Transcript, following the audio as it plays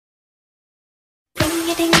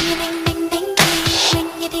Hey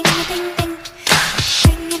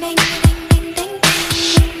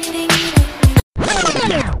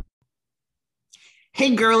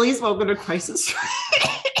girlies, welcome to Crisis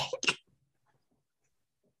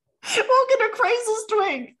Welcome to Crisis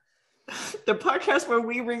Twink, the podcast where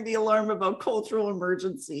we ring the alarm about cultural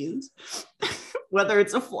emergencies. Whether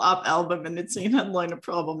it's a flop album, an insane headline, a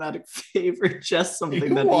problematic favorite, just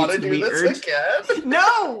something that needs to be urged. Again?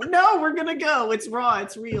 No, we're gonna go. It's raw,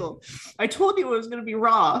 it's real. I told you it was gonna be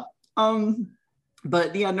raw.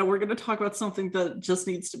 But yeah, no, we're gonna talk about something that just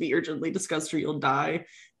needs to be urgently discussed or you'll die.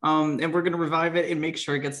 And we're gonna revive it and make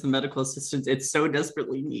sure it gets the medical assistance it so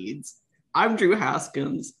desperately needs. I'm Drew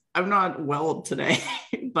Haskins. I'm not well today,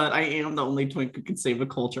 but I am the only twink who can save a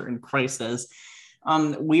culture in crisis.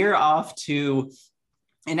 We're off to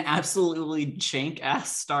an absolutely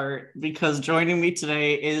jank-ass start because joining me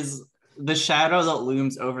today is the shadow that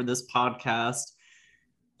looms over this podcast,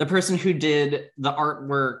 the person who did the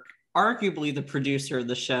artwork, arguably the producer of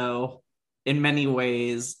the show, in many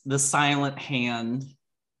ways, the silent hand,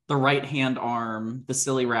 the right-hand arm, the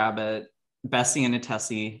silly rabbit, Bessie and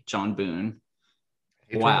Tessie, John Boone.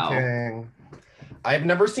 Hey, wow. Twinking. I've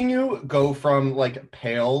never seen you go from like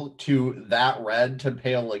pale to that red to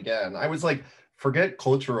pale again. I was like, forget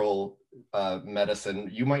cultural medicine.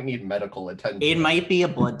 You might need medical attention. It might be a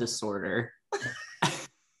blood disorder.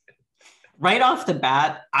 Right off the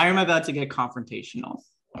bat, I'm about to get confrontational.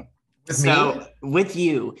 With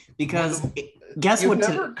you, because guess You've what?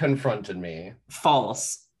 Never confronted me.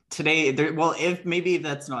 False. Today, if maybe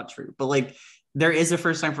that's not true, but like there is a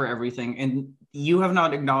first time for everything, and you have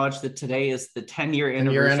not acknowledged that today is the 10-year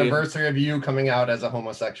anniversary of you coming out as a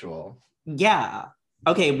homosexual. Yeah.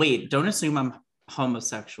 Okay, wait, don't assume I'm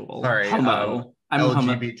homosexual. Sorry, homo. I'm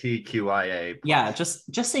LGBTQIA+. Yeah, just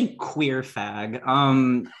say queer fag.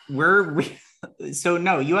 So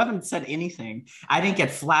no, you haven't said anything. I didn't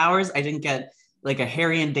get flowers. I didn't get like a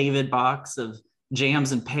Harry and David box of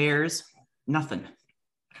jams and pears. Nothing.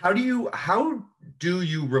 How do you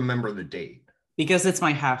remember the date? Because it's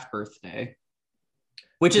my half birthday.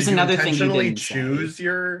 Which is another thing you didn't choose say.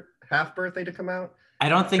 Your half birthday to come out? I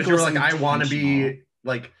don't think you were like, I want to be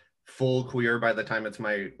like full queer by the time it's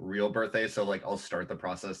my real birthday, so like I'll start the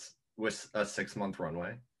process with a 6-month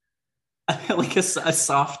runway. Like a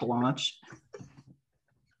soft launch.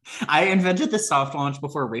 I invented the soft launch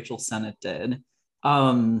before Rachel Sennett did.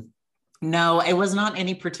 No, it was not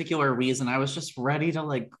any particular reason. I was just ready to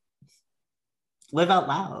like live out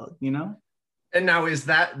loud, you know? And now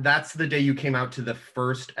that's the day you came out to the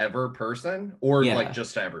first ever person, or like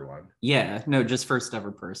just to everyone? Yeah, no, just first ever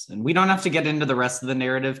person. We don't have to get into the rest of the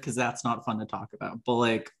narrative because that's not fun to talk about. But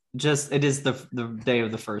like, just it is the day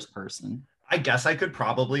of the first person. I guess I could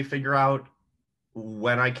probably figure out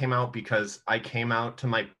when I came out because I came out to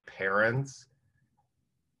my parents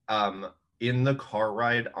in the car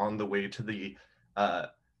ride on the way to the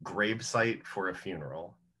gravesite for a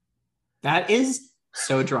funeral. That is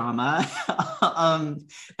so drama.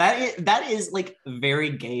 That is like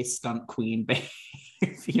very gay stunt queen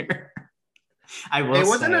behavior. I will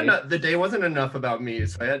say the day wasn't enough about me,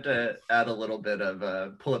 so I had to add a little bit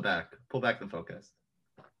of pull back the focus.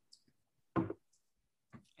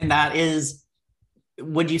 And that is,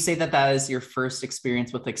 would you say that is your first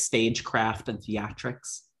experience with like stagecraft and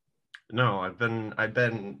theatrics? No, I've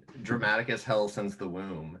been dramatic as hell since the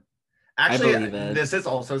womb. Actually, this is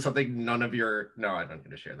also something no, I don't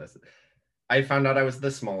need to share this. I found out I was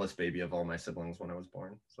the smallest baby of all my siblings when I was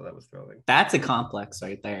born, so that was thrilling. That's a complex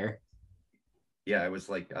right there. Yeah, I was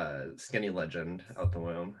like a skinny legend out the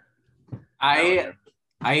womb. I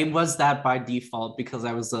was that by default because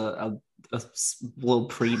I was a little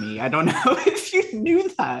preemie. I don't know if you knew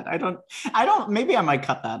that. I don't. Maybe I might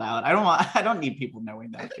cut that out. I don't need people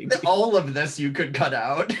knowing that. All of this you could cut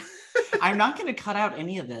out. I'm not going to cut out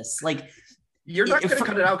any of this. Like, you're not going to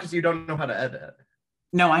cut it out because you don't know how to edit.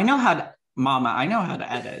 No, I know how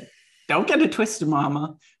to edit. Don't get it twisted,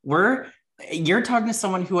 Mama. You're talking to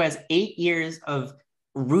someone who has 8 years of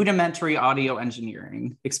rudimentary audio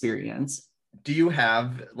engineering experience. Do you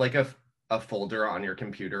have like a folder on your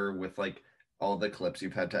computer with like all the clips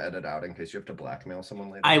you've had to edit out in case you have to blackmail someone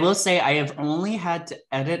later? I will say I have only had to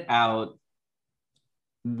edit out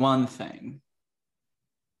one thing.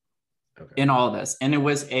 Okay. In all of this. And it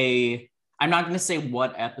was I'm not going to say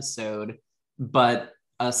what episode, but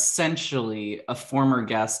essentially a former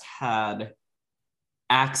guest had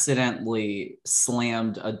accidentally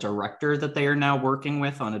slammed a director that they are now working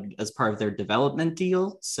with as part of their development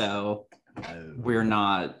deal. So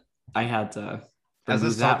I had to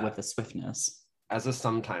remove that with a swiftness. As a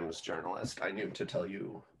sometimes journalist, I knew to tell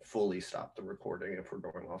you fully stop the recording if we're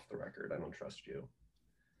going off the record. I don't trust you.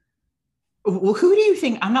 Well, who do you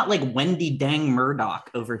think? I'm not like Wendy Dang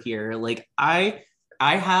Murdoch over here. Like I'm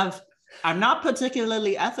not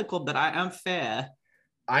particularly ethical, but I am fair.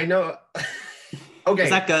 I know. Okay. Is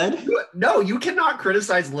that good? No, you cannot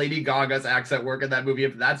criticize Lady Gaga's accent work in that movie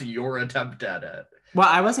if that's your attempt at it. Well,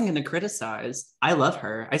 I wasn't going to criticize. I love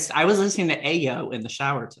her. I was listening to Ayo in the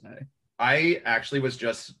shower today. I actually was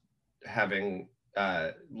just having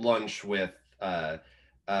lunch with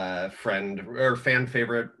friend or fan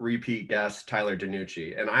favorite repeat guest Tyler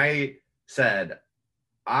DiNucci, and I said,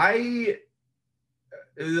 a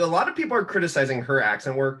lot of people are criticizing her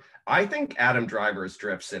accent work. I think Adam Driver's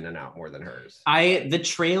drifts in and out more than hers. The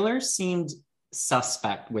trailer seemed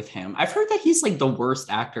suspect with him. I've heard that he's like the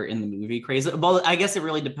worst actor in the movie. Crazy. Well, I guess it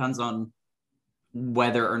really depends on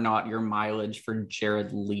whether or not your mileage for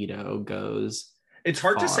Jared Leto goes. It's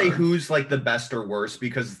hard to say who's like the best or worst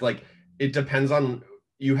because like it depends on,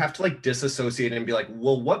 you have to like disassociate and be like,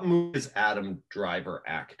 well, what movie is Adam Driver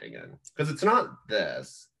acting in? Because it's not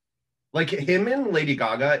this. Like him and Lady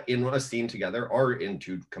Gaga in a scene together are in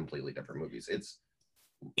two completely different movies.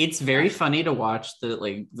 It's very funny to watch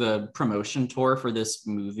the promotion tour for this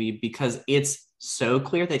movie because it's so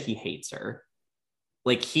clear that he hates her.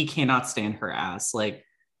 Like he cannot stand her ass. Like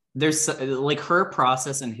there's like her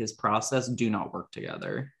process and his process do not work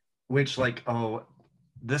together. Which like, oh,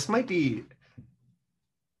 this might be,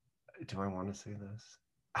 do I want to say this?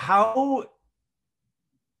 How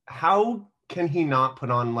can he not put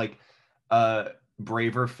on like a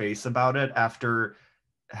braver face about it after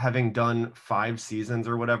having done 5 seasons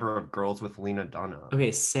or whatever of Girls with Lena Dunham?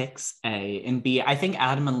 Okay, 6 A and B. I think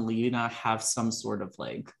Adam and Lena have some sort of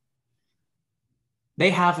like, they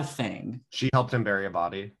have a thing. She helped him bury a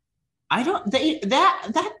body.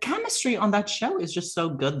 That chemistry on that show is just so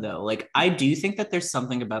good though. Like I do think that there's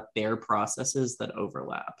something about their processes that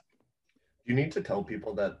overlap. You need to tell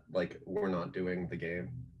people that like we're not doing the game.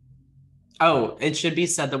 Oh, it should be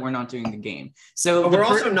said that we're not doing the game. So we're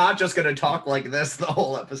also not just going to talk like this the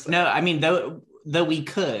whole episode. No, I mean, though we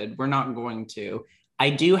could, we're not going to. I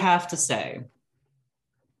do have to say,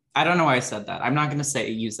 I don't know why I said that. I'm not going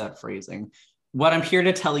to use that phrasing. What I'm here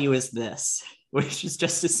to tell you is this, which is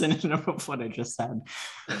just a synonym of what I just said.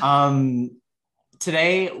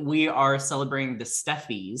 Today, we are celebrating the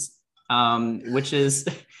Steffies, which is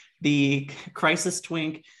the Crisis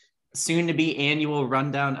Twink soon-to-be annual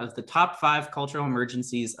rundown of the top 5 cultural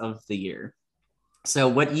emergencies of the year. So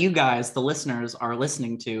what you guys, the listeners, are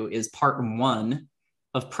listening to is part 1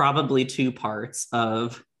 of probably 2 parts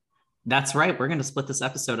of, that's right, we're going to split this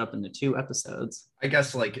episode up into 2 episodes. I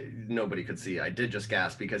guess like nobody could see. I did just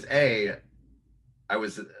gasp because I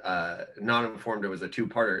was not informed it was a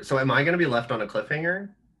 2-parter. So am I going to be left on a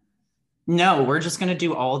cliffhanger? No, we're just going to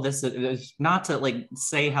do all this, not to like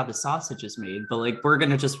say how the sausage is made, but like we're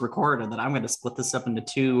going to just record and then I'm going to split this up into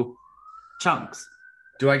 2 chunks.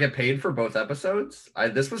 Do I get paid for both episodes?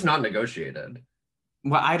 This was not negotiated.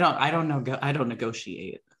 Well, I don't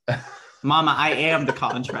negotiate. Mama, I am the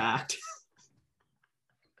contract.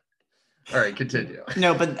 All right, continue.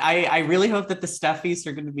 No, but I really hope that the Steffies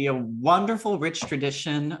are going to be a wonderful, rich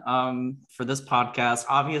tradition for this podcast.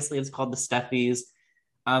 Obviously, it's called the Steffies.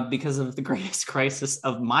 Because of the greatest crisis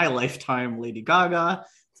of my lifetime, Lady Gaga,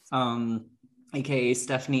 aka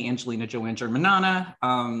Stephanie Angelina Joanne Germanana,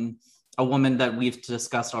 a woman that we've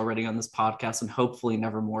discussed already on this podcast and hopefully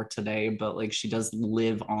never more today, but like she does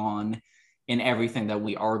live on in everything that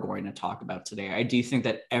we are going to talk about today. I do think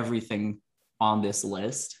that everything on this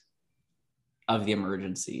list of the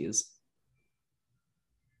emergencies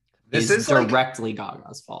is directly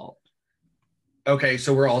Gaga's fault. Okay,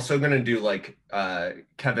 so we're also gonna do like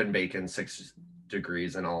Kevin Bacon 6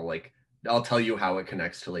 Degrees, and I'll tell you how it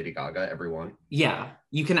connects to Lady Gaga. Everyone. Yeah,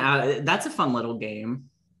 you can add. That's a fun little game.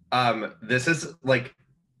 This is like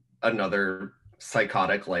another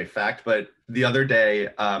psychotic life fact, but the other day,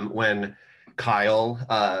 when Kyle,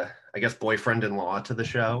 I guess boyfriend-in-law to the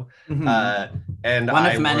show, and one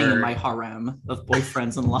of many in my harem of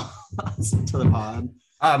boyfriends-in-laws to the pod.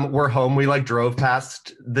 We're home. We like drove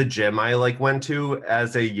past the gym I like went to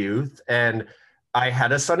as a youth, and I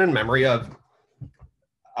had a sudden memory of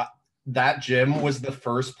that gym was the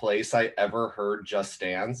first place I ever heard Just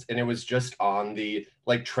Dance, and it was just on the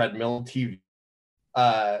like treadmill TV.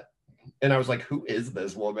 And I was like, who is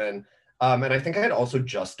this woman? And I think I had also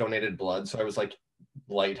just donated blood, so I was like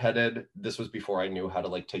lightheaded. This was before I knew how to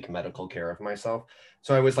like take medical care of myself.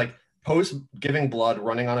 So I was like post giving blood,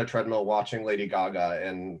 running on a treadmill, watching Lady Gaga,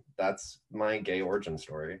 and that's my gay origin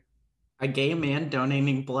story. A gay man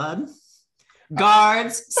donating blood?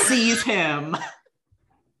 Guards, seize him.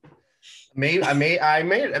 Maybe I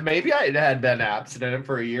had been abstinent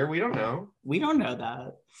for a year. We don't know. We don't know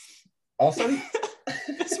that. Also,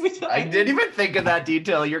 yes, I didn't even think of that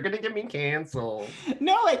detail. You're gonna get me canceled.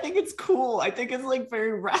 No, I think it's cool. I think it's like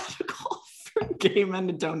very radical for gay men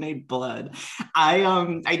to donate blood.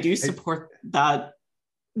 I do support that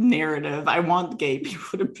narrative. I want gay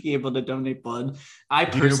people to be able to donate blood. I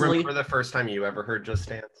personally remember the first time you ever heard Just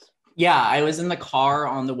Dance? Yeah, I was in the car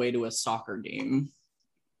on the way to a soccer game.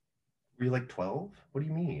 Were you like 12? What do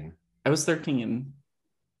you mean? I was 13.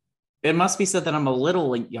 It must be said that I'm a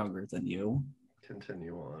little younger than you.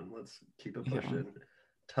 Continue on. Let's keep it pushing.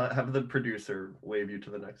 Yeah. Have the producer wave you to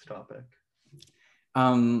the next topic.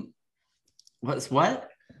 What?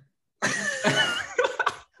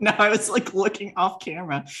 No, I was like looking off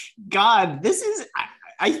camera. God, this is.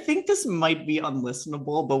 I think this might be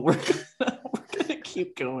unlistenable, but we're gonna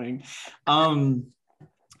keep going. No,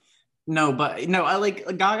 I like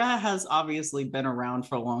Gaga has obviously been around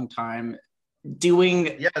for a long time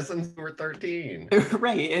doing since we were 13.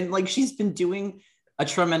 Right. And like she's been doing a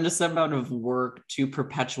tremendous amount of work to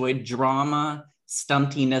perpetuate drama,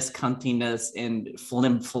 stuntiness, cuntiness, and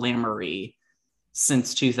flammery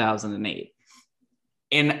since 2008.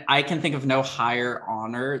 And I can think of no higher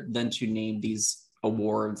honor than to name these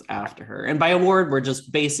awards after her. And by award, we're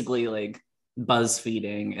just basically like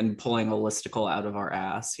BuzzFeeding and pulling a listicle out of our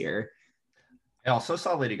ass here. I also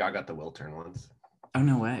saw Lady Gaga at the Wiltern once. Oh,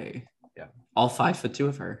 no way. Yeah. All 5'2"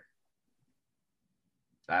 of her.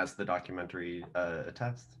 As the documentary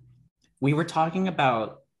attests. We were talking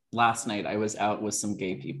about last night. I was out with some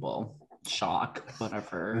gay people. Shock,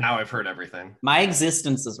 whatever. Now I've heard everything. My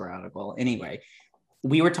existence is radical. Anyway,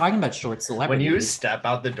 we were talking about short celebrities. When you step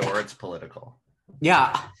out the door, it's political.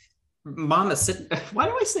 Yeah. Mama, why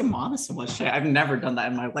do I say mama so much? I've never done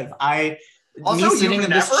that in my life. Also, you've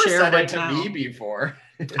never said it to me before.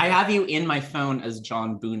 I have you in my phone as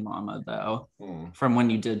John Boone Mama, though, from when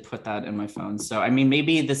you did put that in my phone. So, I mean,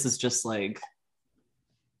 maybe this is just like,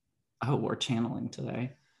 oh, we're channeling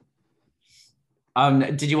today.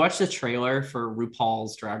 Did you watch the trailer for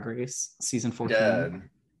RuPaul's Drag Race season 14? Yeah.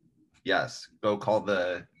 Yes. Go call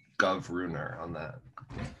the Gov Runer on that.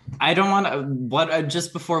 I don't want to,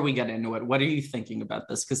 just before we get into it, what are you thinking about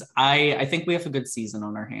this? Because I think we have a good season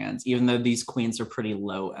on our hands, even though these queens are pretty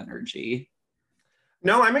low energy.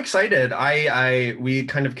 No, I'm excited. We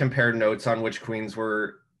kind of compared notes on which queens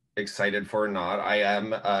we're excited for or not. I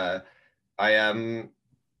am,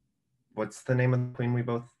 what's the name of the queen we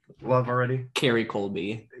both love already? Carrie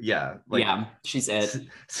Colby. Yeah. Yeah, she's it.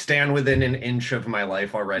 Stand within an inch of my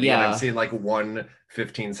life already. Yeah. And I've seen like one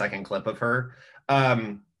 15-second clip of her.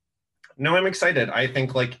 No, I'm excited. I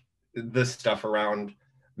think like the stuff around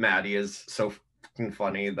Maddie is so fucking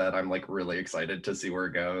funny that I'm like really excited to see where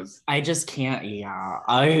it goes. I just can't. Yeah,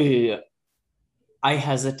 I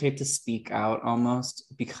hesitate to speak out almost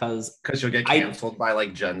because you'll get canceled by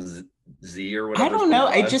like Gen Z or whatever. I don't know.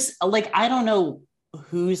 I don't know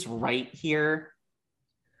who's right here.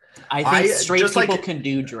 I think straight people can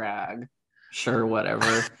do drag. Sure,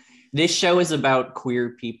 whatever. This show is about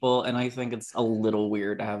queer people, and I think it's a little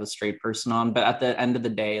weird to have a straight person on, but at the end of the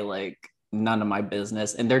day, like, none of my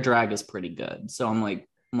business, and their drag is pretty good. So I'm like,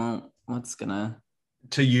 well, what's gonna...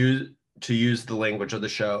 To use the language of the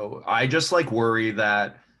show, I just, like, worry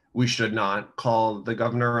that we should not call the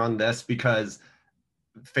governor on this, because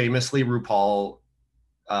famously RuPaul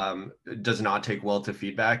does not take well to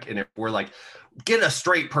feedback, and if we're like, get a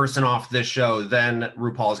straight person off this show, then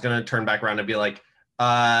RuPaul is gonna turn back around and be like,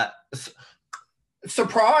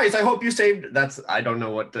 surprise, I hope you saved. I don't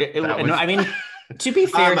know what that was. No, I mean, to be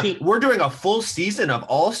fair, we're doing a full season of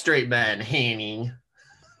all straight men, Hanny.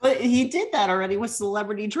 But he did that already with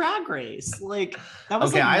Celebrity Drag Race. Like, that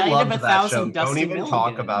was okay, I loved that show. Don't even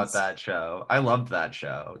talk about that show. I loved that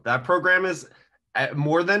show. That program is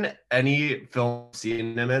more than any film I've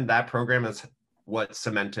seen him in. That program is what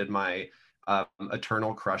cemented my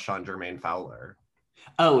eternal crush on Jermaine Fowler.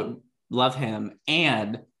 Oh, love him.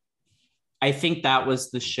 And I think that was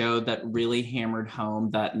the show that really hammered home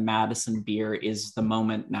that Madison Beer is the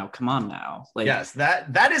moment now. Come on now. Like, yes,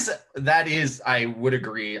 that is I would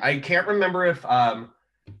agree. I can't remember if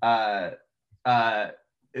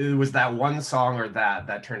it was that one song or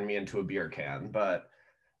that turned me into a beer can, but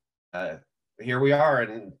here we are,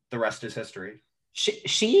 and the rest is history.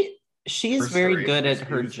 She is very good at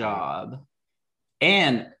her job.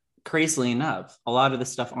 And crazily enough, a lot of the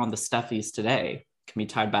stuff on the Steffies today can be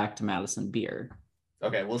tied back to Madison Beer.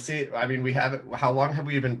 Okay, we'll see. I mean, we haven't. How long have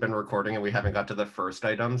we even been recording, and we haven't got to the first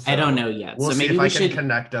item? So I don't know yet. We'll see maybe if I can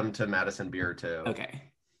connect them to Madison Beer too. Okay.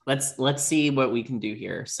 Let's see what we can do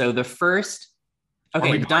here. So the first,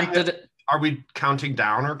 okay, are we counting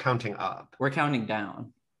down or counting up? We're counting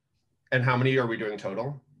down. And how many are we doing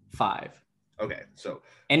total? 5. Okay, so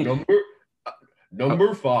and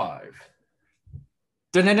number 5.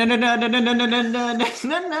 I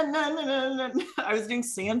was doing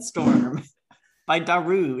Sandstorm by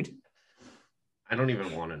Darude. I don't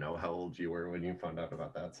even want to know how old you were when you found out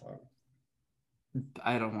about that song.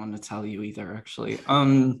 I don't want to tell you either, actually.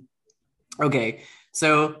 Okay,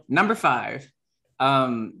 so number 5.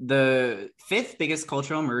 The 5th biggest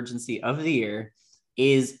cultural emergency of the year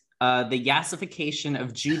is the yassification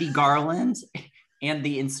of Judy Garland and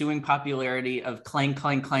the ensuing popularity of Clang,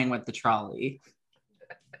 Clang, Clang with the Trolley.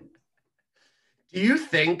 Do you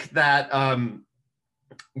think that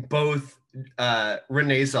both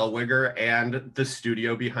Renee Zellweger and the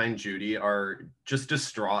studio behind Judy are just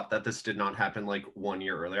distraught that this did not happen like 1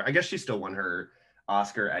 year earlier? I guess she still won her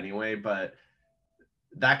Oscar anyway, but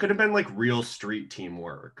that could have been like real street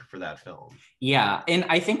teamwork for that film. Yeah, and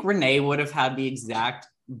I think Renee would have had the exact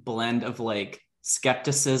blend of like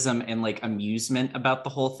skepticism and like amusement about the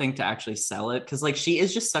whole thing to actually sell it, because like she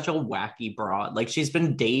is just such a wacky broad. Like she's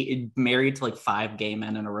been married to like 5 gay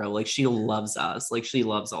men in a row. Like she loves us. Like she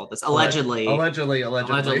loves all this. Allegedly. But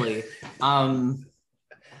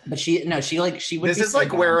she would. This is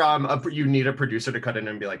like where you need a producer to cut in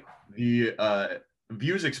and be like, the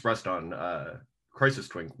views expressed on Crisis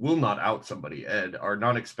Twink will not out somebody and are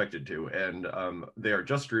not expected to, and they are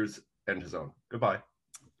just Drew's and his own. Goodbye.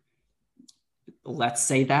 Let's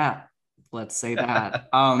say that.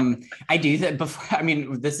 I do that before. I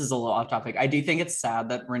mean, this is a little off topic. I do think it's sad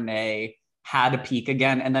that Renee had a peak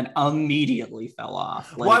again and then immediately fell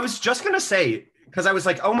off. Well, I was just gonna say, because I was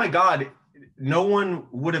like, oh my God, no one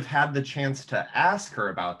would have had the chance to ask her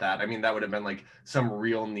about that. I mean, that would have been like some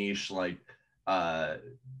real niche, like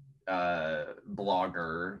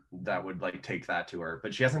blogger that would like take that to her,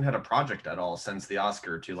 but she hasn't had a project at all since the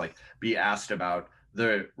Oscar to like be asked about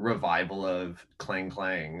the revival of Clang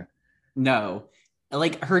Clang. No,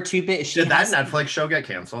 like her two bit. Did that Netflix show get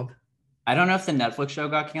canceled? I don't know if the Netflix show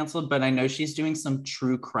got canceled, but I know she's doing some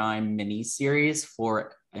true crime miniseries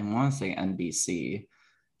for, I want to say NBC,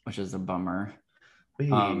 which is a bummer.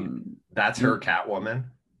 That's her Catwoman.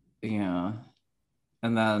 Yeah,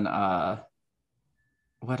 and then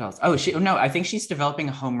what else? Oh, I think she's developing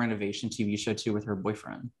a home renovation TV show too with her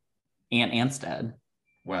boyfriend, Ant Anstead.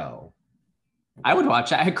 Well, I would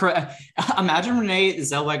watch it. Imagine Renee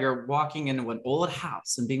Zellweger walking into an old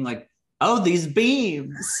house and being like, "Oh, these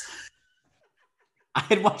beams."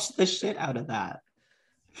 I'd watch the shit out of that.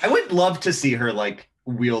 I would love to see her like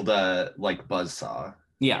wield a like buzzsaw.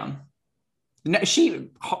 Yeah. No,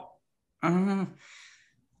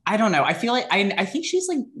 I don't know. I feel like I think she's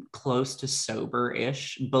like close to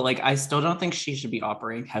sober-ish, but like I still don't think she should be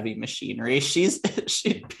operating heavy machinery. She'd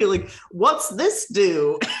be like, "What's this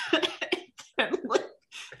do?" And like,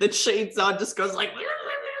 the chainsaw just goes like.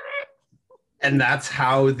 And that's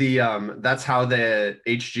how the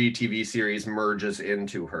HGTV series merges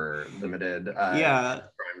into her limited crime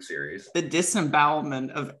series. The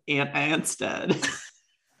disembowelment of Ant Anstead.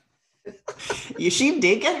 She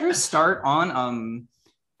did get her start on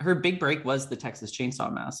her big break was the Texas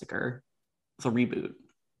Chainsaw Massacre. It's a reboot.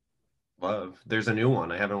 Love. There's a new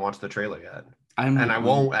one. I haven't watched the trailer yet. I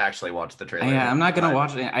won't actually watch the trailer. Yeah, I'm not gonna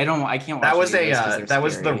watch it. I can't watch that was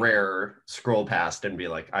was the rare scroll past and be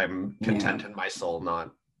like, I'm content in my soul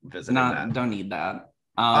not visiting that. Don't need that.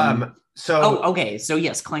 Okay. So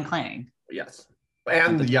yes, Clang Clang. Yes.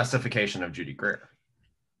 And the yesification of Judy Greer.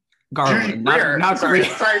 Garland. Sorry.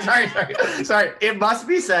 It must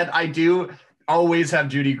be said, I do always have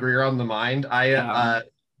Judy Greer on the mind. I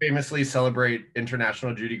famously celebrate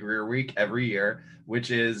International Judy Greer Week every year, which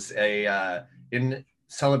is in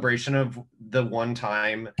celebration of the one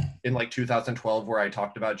time in like 2012 where I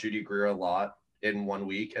talked about Judy Greer a lot in 1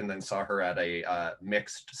 week and then saw her at a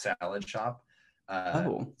mixed salad shop.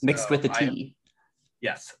 Mixed with the tea.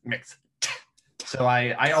 Yes, mixed. So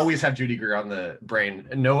I always have Judy Greer on the brain.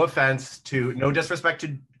 No disrespect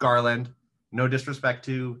to Garland, no disrespect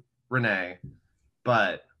to Renee,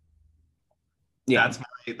 but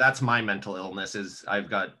that's my mental illness is I've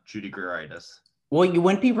got Judy Greeritis. Well, you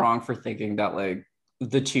wouldn't be wrong for thinking that like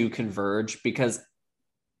the two converge, because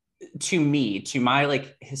to my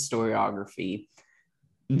like historiography,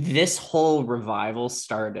 this whole revival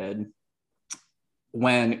started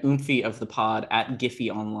when Oomphy of the pod at Giphy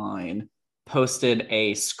Online posted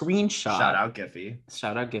a screenshot. Shout out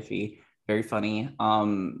Giphy. Very funny.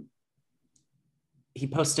 He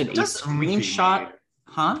posted a screenshot.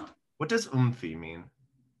 Huh? What does Oomphy mean?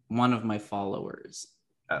 One of my followers.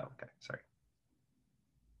 Oh, okay. Sorry.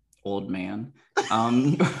 Old man. He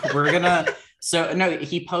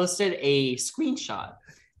posted a screenshot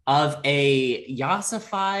of a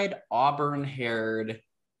yassified auburn-haired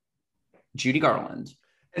Judy Garland.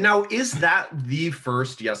 And now, is that the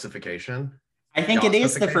first yassification? I think it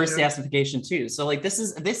is the first yassification too. So like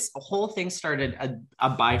this whole thing started a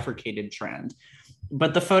bifurcated trend.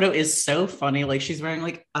 But the photo is so funny. Like she's wearing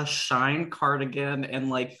like a shine cardigan and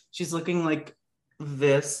like she's looking like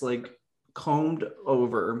this, like combed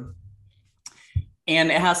over.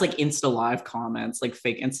 And it has like Insta Live comments, like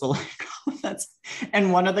fake Insta Live comments.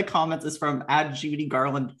 And one of the comments is from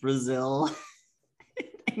 @JudyGarland Brazil.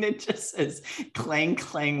 And it just says clang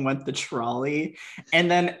clang went the trolley. And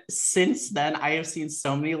then since then I have seen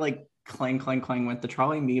so many like clang clang clang went the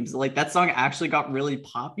trolley memes. Like that song actually got really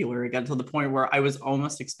popular again, to the point where I was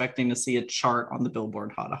almost expecting to see a chart on the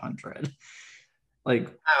Billboard Hot 100. Like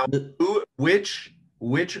which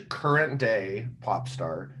current day pop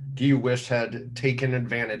star do you wish had taken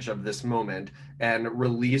advantage of this moment and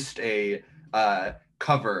released a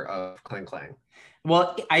cover of Clang Clang?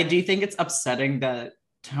 Well, I do think it's upsetting that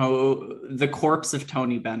the corpse of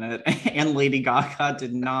Tony Bennett and Lady Gaga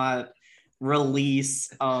did not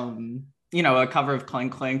release a cover of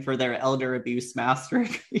Clang Clang for their elder abuse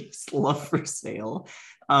masterpiece Love for Sale.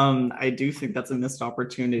 I do think that's a missed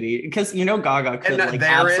opportunity because Gaga could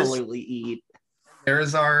absolutely eat.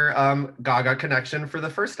 There's our Gaga connection for the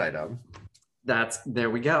first item.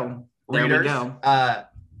 There we go. Readers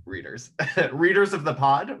of the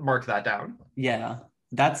pod, mark that down. Yeah,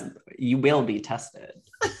 you will be tested.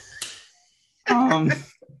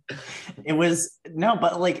 It was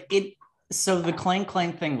so the Clang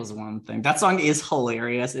Clang thing was one thing. That song is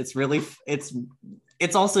hilarious. It's really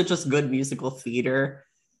it's also just good musical theater.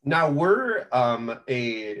 Now we're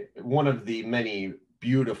one of the many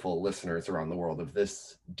beautiful listeners around the world of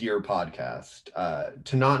this dear podcast.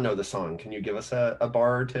 To not know the song, can you give us a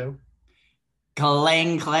bar or two?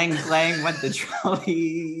 Clang, clang, clang went the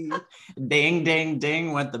trolley. Ding, ding,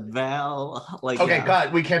 ding went the bell.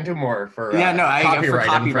 God, we can't do more for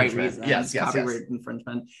copyright reasons. Yes. Copyright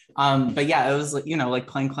infringement. But yeah, it was like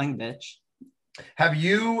clang, clang, bitch. Have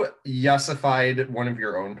you yassified one of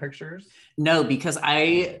your own pictures? No, because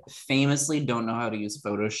I famously don't know how to use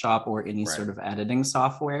Photoshop or any sort of editing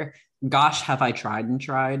software. Gosh, have I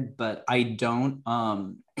tried, but I don't.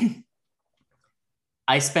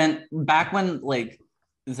 I spent back when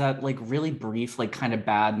that really brief kind of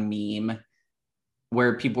bad meme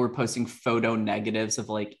where people were posting photo negatives of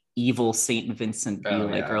evil Saint Vincent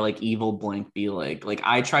Bielik or evil blank Bielik.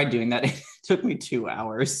 I tried doing that. It took me 2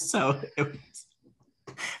 hours. So it was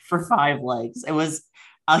for 5 likes. It was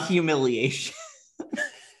a humiliation.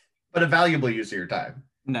 But a valuable use of your time.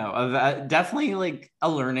 No, definitely a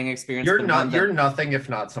learning experience. You're nothing if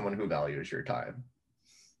not someone who values your time.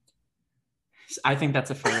 I think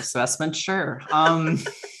that's a fair assessment. Sure. I'm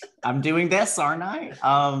doing this, aren't I?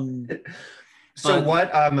 So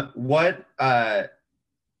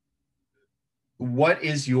what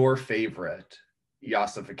is your favorite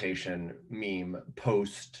yassification meme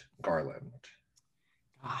post Garland?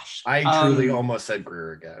 Gosh, I truly almost said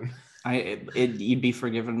Greer again. You'd be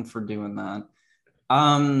forgiven for doing that.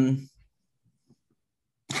 I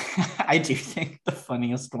do think the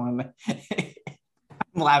funniest one.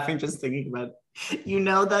 I'm laughing just thinking about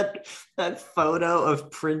that photo of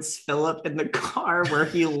Prince Philip in the car where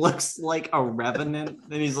he looks like a revenant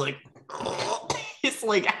and he's like, it's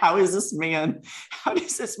like, how does this man have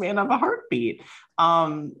a heartbeat?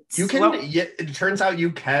 It turns out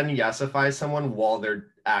you can yassify someone while they're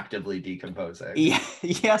actively decomposing. Yeah,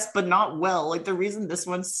 yes, but not well. The reason this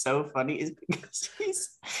one's so funny is because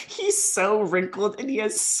he's so wrinkled and he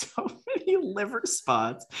has so many liver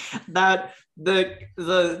spots that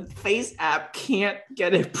the face app can't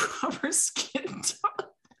get a proper skin tone.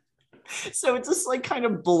 So it's this kind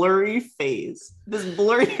of blurry face, this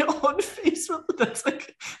blurry old face that's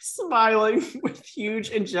smiling with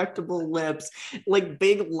huge injectable lips,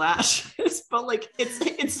 big lashes, but it's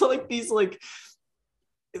these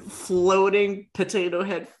floating potato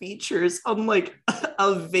head features on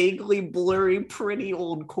a vaguely blurry, pretty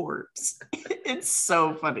old corpse. It's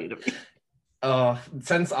so funny to me.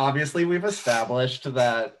 Since obviously we've established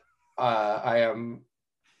that I am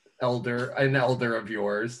an elder of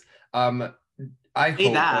yours. I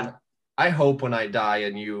hope when I die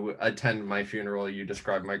and you attend my funeral, you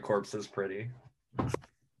describe my corpse as pretty.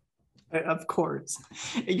 Of course.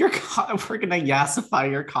 We're gonna yassify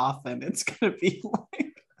your coffin. It's gonna be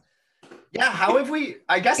Yeah, how have we,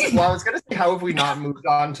 I guess, well, I was going to say, how have we not moved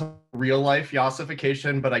on to real life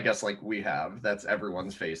Yossification, but I guess like we have. That's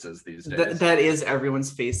everyone's faces these days. That is everyone's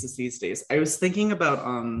faces these days. I was thinking about,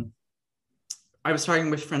 I was talking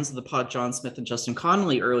with friends of the pod, John Smith and Justin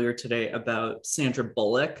Connolly earlier today about Sandra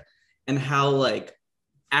Bullock and how like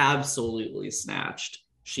absolutely snatched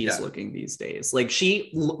she's looking these days. Like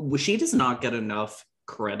she does not get enough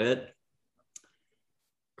credit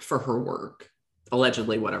for her work.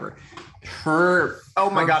 Allegedly, whatever. Oh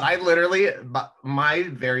my God, I literally, my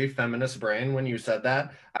very feminist brain, when you said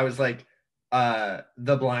that, I was like,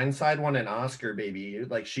 The Blind Side won an Oscar, baby.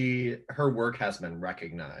 Like her work has been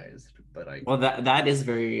recognized, but well, that is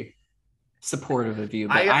very supportive of you.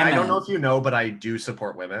 But I don't know if you know, but I do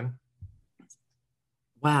support women.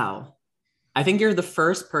 Wow. I think you're the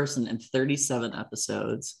first person in 37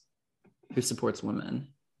 episodes who supports women.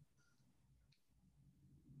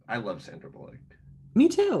 I love Sandra Bullock. Me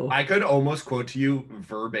too. I could almost quote to you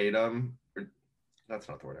verbatim. That's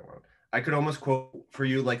not the word I want. I could almost quote for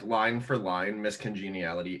you like line for line Miss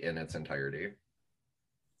Congeniality in its entirety.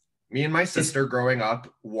 Me and my sister growing up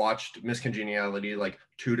watched Miss Congeniality like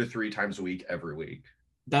 2 to 3 times a week every week.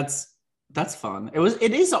 That's fun.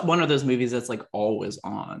 It is one of those movies that's like always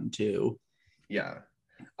on too. Yeah.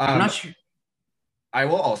 I'm not sure. I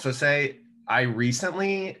will also say I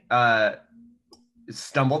recently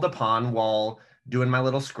stumbled upon while doing my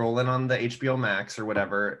little scrolling on the HBO Max or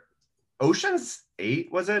whatever. Ocean's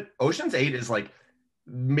 8, was it? Ocean's 8 is like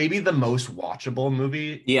maybe the most watchable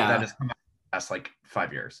movie that has come out in the past like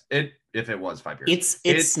 5 years. If it was 5 years.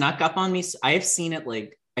 It snuck up on me. I have seen it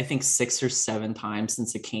like I think 6 or 7 times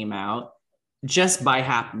since it came out, just by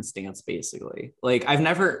happenstance, basically. Like I've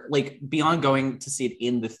never, like, beyond going to see it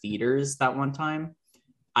in the theaters that one time,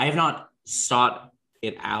 I have not sought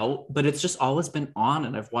it out, but it's just always been on,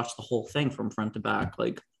 and I've watched the whole thing from front to back.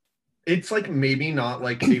 Like, it's like maybe not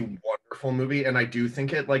like a wonderful movie, and I do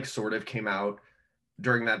think it like sort of came out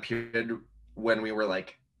during that period when we were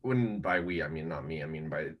like, when by we I mean not me, I mean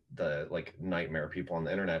by the like nightmare people on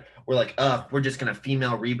the internet, we're like, we're just gonna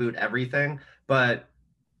female reboot everything,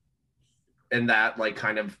 and that like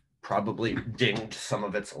kind of probably dinged some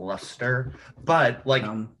of its luster, but like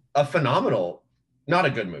a phenomenal, not a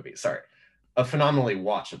good movie, sorry, a phenomenally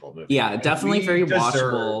watchable movie. Yeah, definitely very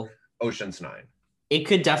watchable. Ocean's 9. It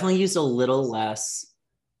could definitely use a little less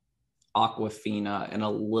Aquafina and a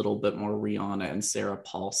little bit more Rihanna and Sarah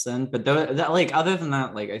Paulson, but that like other than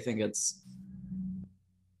that, like I think it's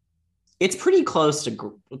pretty close to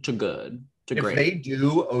good to great. If they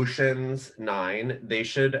do Ocean's 9, they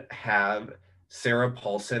should have Sarah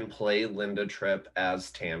Paulson play Linda Tripp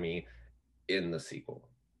as Tammy in the sequel.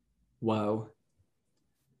 Whoa.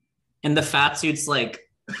 And the fat suit's like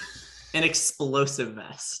an explosive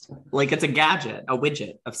vest. Like it's a gadget, a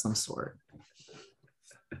widget of some sort.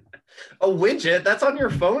 A widget? That's on your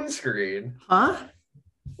phone screen. Huh?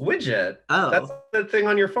 Widget. Oh. That's the thing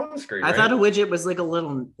on your phone screen, I thought a widget was like a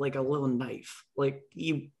little knife. Like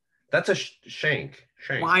you. That's a shank.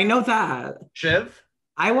 Well, I know that. Shiv?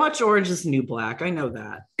 I watch Orange is the New Black. I know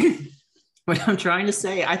that. What I'm trying to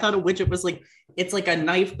say, I thought a widget was like, it's like a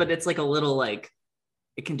knife, but it's like a little like,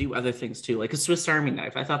 it can do other things too, like a Swiss Army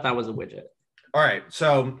knife. I thought that was a widget. All right.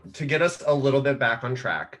 So to get us a little bit back on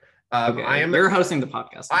track, okay. You're hosting the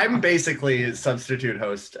podcast now. I'm basically a substitute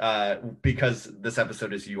host because this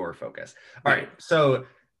episode is your focus. All right. So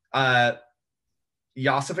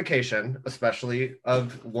Yossification, especially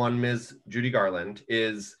of one Ms. Judy Garland,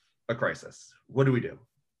 is a crisis. What do we do?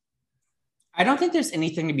 I don't think there's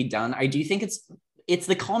anything to be done. I do think it's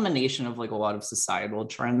the culmination of like a lot of societal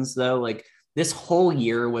trends though. Like this whole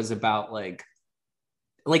year was about like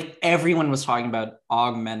everyone was talking about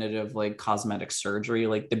augmentative like cosmetic surgery,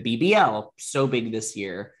 like the BBL, so big this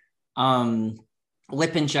year.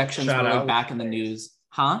 Lip injections were like back in the news.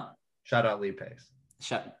 Huh? Shout out Lee Pace.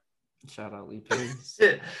 Shout out Lee Pace.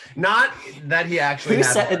 Not that he actually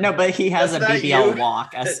no, but he has a BBL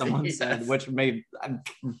walk, as someone said, which I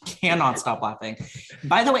cannot stop laughing.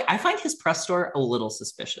 By the way, I find his press tour a little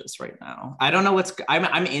suspicious right now. I don't know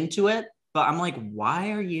I'm into it, but I'm like,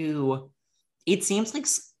 why are you? It seems like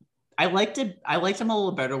I liked him a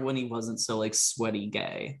little better when he wasn't so like sweaty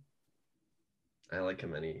gay. I like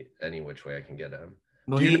him any which way I can get him.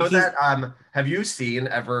 Well, do you know that? Have you seen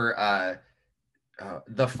ever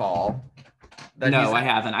The Fall? No, I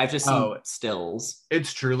haven't. I've just seen stills.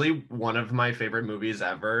 It's truly one of my favorite movies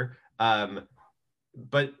ever.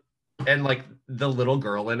 But like the little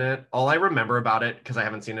girl in it, all I remember about it, because I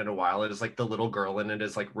haven't seen it in a while, is like the little girl in it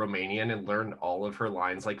is like Romanian and learned all of her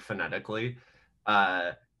lines like phonetically.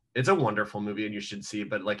 It's a wonderful movie and you should see,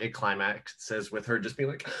 but like it climaxes with her just being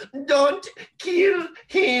like, don't kill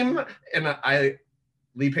him. And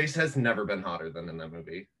Lee Pace has never been hotter than in that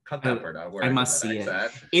movie. Cut that part out. I must see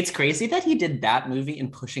it. It's crazy that he did that movie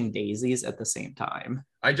and Pushing Daisies at the same time.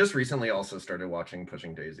 I just recently also started watching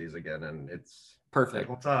Pushing Daisies again, and it's perfect.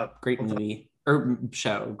 What's up? Great movie. Or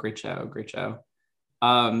show. Great show.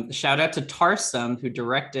 Shout out to Tarsem, who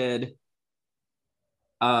directed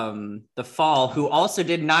The Fall, who also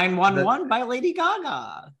did 911 by Lady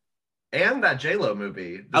Gaga. And that J-Lo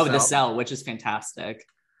movie. The Cell, which is fantastic.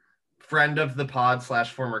 Friend of the pod /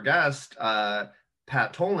 former guest,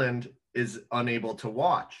 Pat Toland, is unable to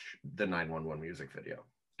watch the 911 music video.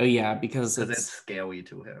 Oh yeah, because it's scary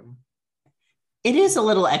to him. It is a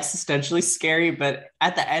little existentially scary, but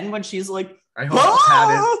at the end when she's like, I hope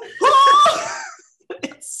Pat is...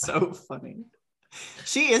 It's so funny.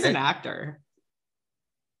 She is an actor.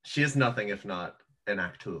 She is nothing if not an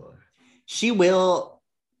actor. She will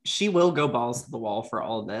go balls to the wall for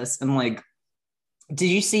all this. And like, did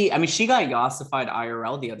you see, I mean, she got Yossified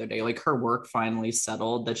IRL the other day. Like her work finally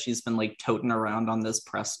settled that she's been like toting around on this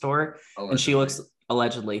press tour. Allegedly. And she looks,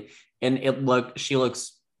 allegedly, and she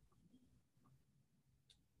looks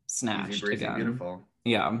snatched easy, breezy, again. Beautiful.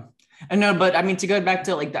 Yeah. I know, but I mean, to go back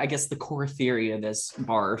to like, I guess the core theory of this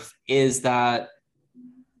barf is that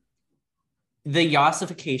the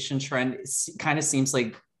Yossification trend kind of seems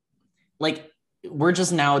like we're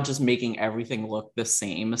just making everything look the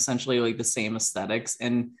same, essentially like the same aesthetics,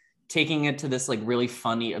 and taking it to this like really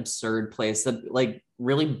funny, absurd place that like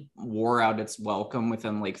really wore out its welcome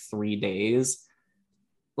within like 3 days.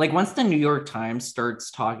 Like once the New York Times starts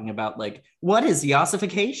talking about like, what is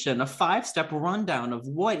Yossification? A 5-step rundown of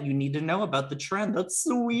what you need to know about the trend that's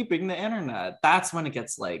sweeping the internet. That's when it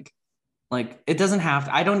gets like it doesn't have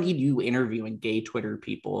to, I don't need you interviewing gay Twitter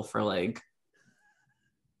people for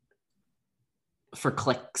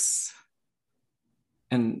clicks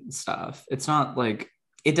and stuff. It's not like,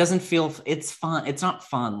 it doesn't feel, it's fun. It's not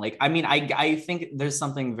fun. Like, I mean, I think there's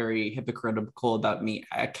something very hypocritical about me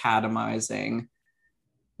academizing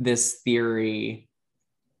this theory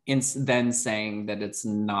and then saying that it's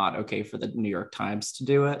not okay for the New York Times to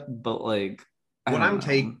do it. But like, what I'm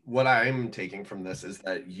taking from this is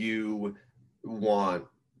that you want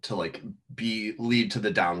to like lead to the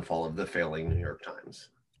downfall of the failing New York Times.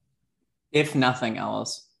 If nothing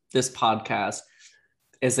else, this podcast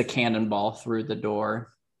is a cannonball through the door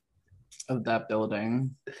of that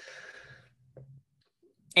building.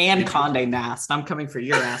 And Condé Nast, I'm coming for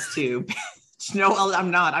your ass too. No, I'm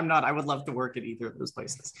not. I would love to work at either of those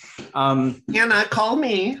places. Hannah, call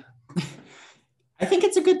me. I think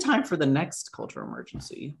it's a good time for the next cultural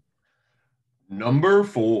emergency. Number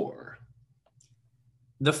 4.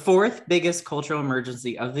 The 4th biggest cultural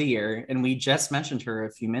emergency of the year, and we just mentioned her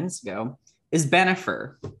a few minutes ago, is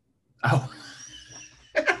Bennifer. Oh.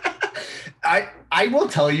 I will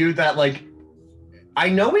tell you that, like, I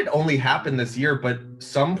know it only happened this year, but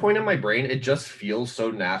some point in my brain, it just feels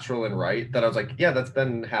so natural and right that I was like, yeah, that's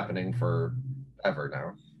been happening forever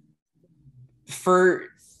now.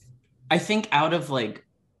 I think out of like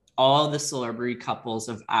all the celebrity couples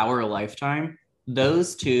of our lifetime,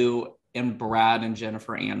 those two and Brad and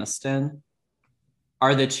Jennifer Aniston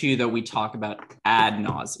are the two that we talk about ad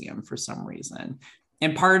nauseum for some reason.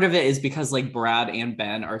 And part of it is because like Brad and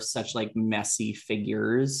Ben are such like messy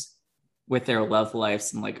figures with their love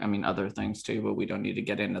lives and like, I mean, other things too, but we don't need to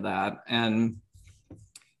get into that. And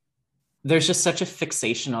there's just such a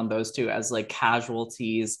fixation on those two as like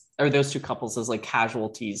casualties, or those two couples as like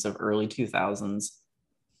casualties of early 2000s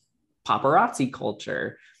paparazzi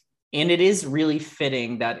culture. And it is really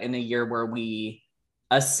fitting that in a year where we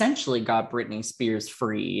essentially got Britney Spears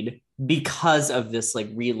freed because of this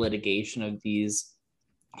like relitigation of these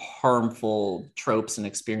harmful tropes and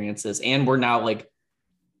experiences, and we're now like,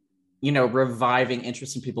 you know, reviving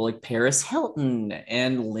interest in people like Paris Hilton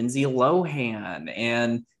and Lindsay Lohan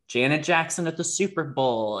and Janet Jackson at the Super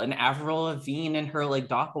Bowl and Avril Lavigne and her like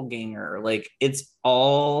doppelganger. Like it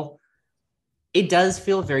does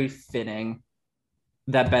feel very fitting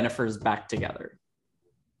that Bennifer's back together.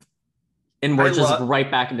 And we're right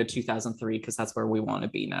back into 2003 because that's where we want to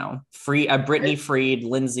be now. Britney freed,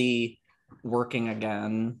 Lindsay working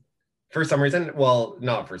again. For some reason, well,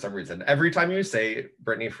 not for some reason. Every time you say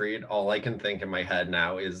Britney freed, all I can think in my head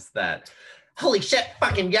now is that, holy shit,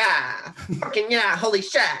 fucking yeah, holy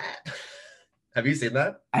shit. Have you seen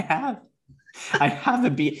that? I have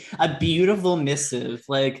a beautiful missive.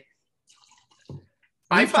 Like,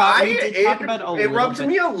 It rubbed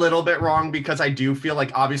me a little bit wrong because I do feel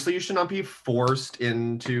like obviously you should not be forced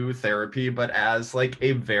into therapy, but as like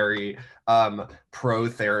a very pro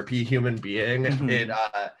therapy human being,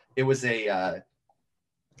 it was a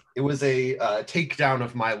takedown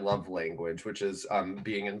of my love language, which is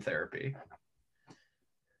being in therapy.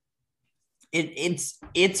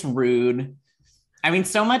 It's rude. I mean,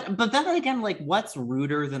 so much, but then again, like, what's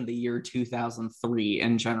ruder than the year 2003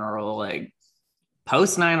 in general? Like,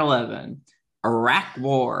 post 9/11, Iraq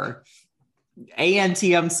War,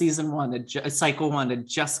 ANTM season 1, cycle 1 had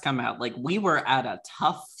just come out. Like, we were at a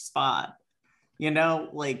tough spot, you know.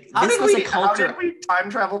 Like, this was a culture. How did we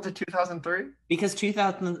time travel to 2003? Because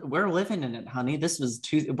 2000, we're living in it, honey.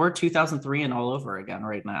 We're 2003 and all over again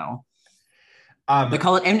right now. They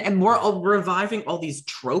call it, and we're reviving all these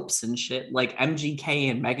tropes and shit, like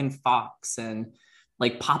MGK and Megan Fox and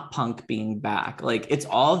like pop punk being back. Like, it's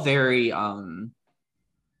all very it all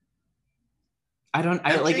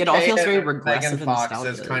feels very regressive. Megan Fox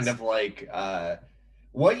is kind of like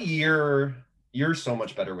what year? You're so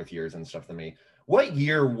much better with years and stuff than me. What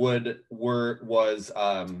year was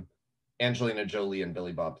Angelina Jolie and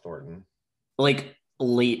Billy Bob Thornton? Like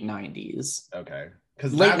late 90s. Okay.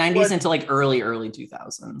 Late 90s into like early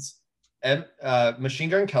 2000s. And Machine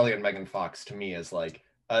Gun Kelly and Megan Fox to me is like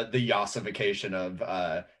the Yossification of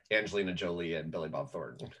Angelina Jolie and Billy Bob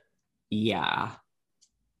Thornton. Yeah,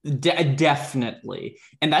 definitely.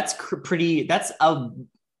 And that's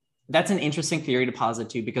an interesting theory to posit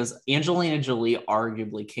too, because Angelina Jolie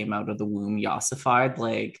arguably came out of the womb Yossified.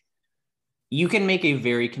 Like, you can make a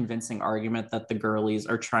very convincing argument that the girlies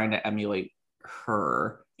are trying to emulate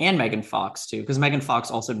her. And Megan Fox too, because Megan Fox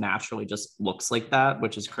also naturally just looks like that,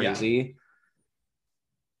 which is crazy.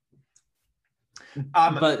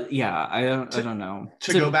 Yeah. But yeah, I don't know.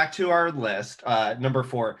 To go back to our list, number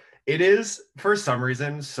 4, it is for some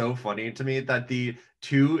reason so funny to me that the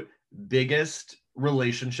 2 biggest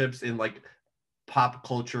relationships in like pop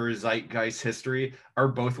culture zeitgeist history are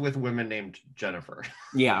both with women named Jennifer.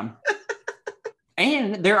 Yeah.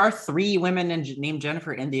 And there are 3 women named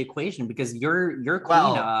Jennifer in the equation, because your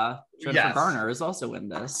queen, Jennifer Garner, is also in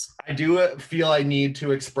this. I do feel I need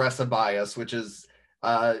to express a bias, which is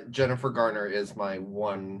Jennifer Garner is my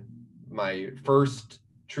first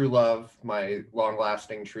true love, my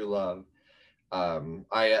long-lasting true love.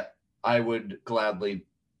 I would gladly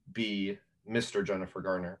be Mr. Jennifer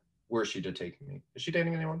Garner were she to take me. Is she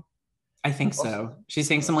dating anyone? I think so. She's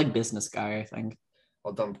seeing some like business guy, I think.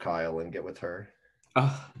 I'll dump Kyle and get with her.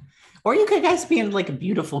 Or you could guys be in like a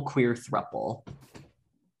beautiful queer throuple.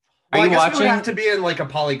 Are you watching? We have to be in like a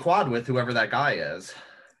polyquad with whoever that guy is.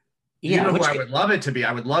 Yeah, you know who I would love it to be.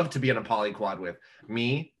 I would love to be in a polyquad with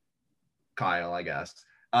me, Kyle, I guess,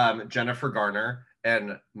 Jennifer Garner,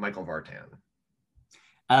 and Michael Vartan.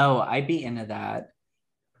 Oh, I'd be into that.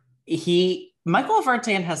 Michael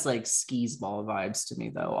Vartan has like skis ball vibes to me,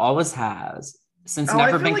 though. Always has. Since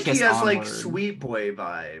Never Been Kissed. He has like sweet boy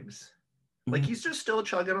vibes. Like, he's just still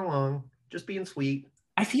chugging along, just being sweet.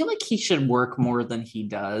 I feel like he should work more than he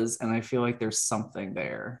does, and I feel like there's something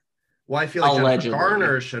there. Well, I feel like Jennifer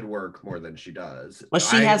Garner should work more than she does. Well,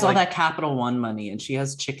 she has all that Capital One money, and she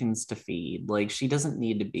has chickens to feed. Like, she doesn't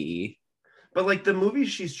need to be. But like the movies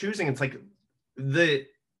she's choosing, it's like the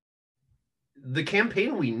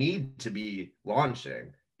campaign we need to be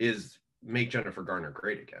launching is make Jennifer Garner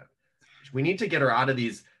great again. We need to get her out of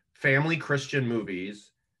these family Christian movies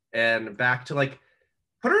and back to like,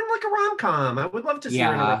 put her in like a rom-com. I would love to see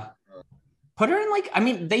her in a rom-com. Put her in like, I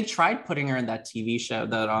mean, they tried putting her in that TV show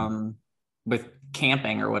that with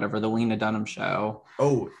camping or whatever, the Lena Dunham show.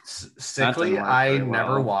 Oh, Sickly. I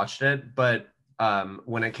never watched it, but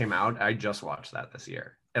when it came out, I just watched that this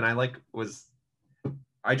year, and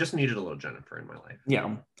I just needed a little Jennifer in my life.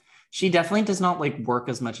 Yeah, she definitely does not like work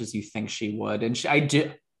as much as you think she would, and I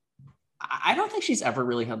don't think she's ever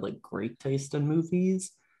really had like great taste in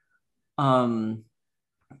movies. Or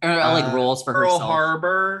like roles for Pearl herself.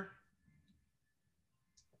 Harbor,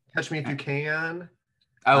 Catch Me If You Can.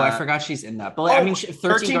 Oh, I forgot she's in that. But like, I mean,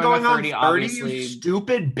 13 going on 30, obviously. You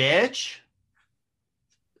stupid bitch.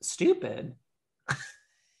 Stupid.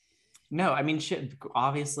 No, I mean, she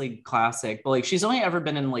obviously classic. But like, she's only ever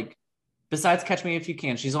been in like, besides Catch Me If You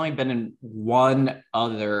Can, she's only been in one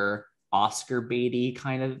other Oscar baity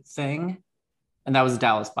kind of thing, and that was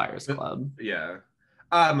Dallas Buyers Club. Yeah.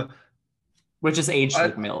 Which is aged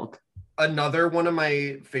like milk. Another one of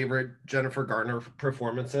my favorite Jennifer Garner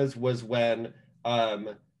performances was when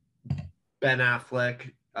Ben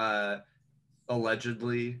Affleck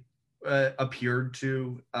allegedly appeared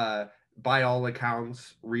to by all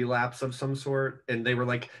accounts, relapse of some sort, and they were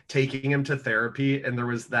like taking him to therapy, and there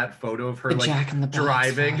was that photo of her like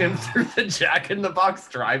driving him through the Jack in the Box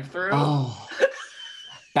drive-through. Oh,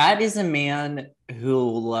 that is a man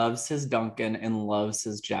who loves his Dunkin' and loves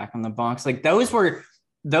his Jack in the Box. Like those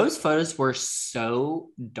photos were so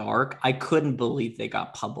dark. I couldn't believe they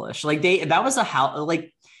got published. Like that was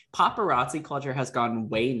like paparazzi culture has gotten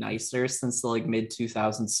way nicer since the like mid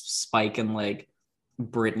 2000s spike in like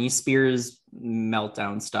Britney Spears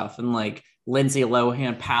meltdown stuff, and like Lindsay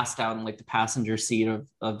Lohan passed out in like the passenger seat of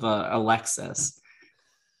a Lexus.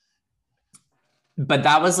 But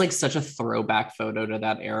that was like such a throwback photo to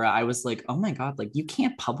that era. I was like, oh my God, like you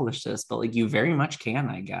can't publish this, but like you very much can,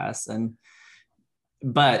 I guess.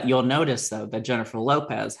 But you'll notice though that Jennifer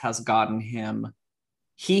Lopez has gotten him,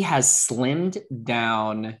 he has slimmed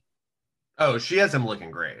down. Oh, she has him looking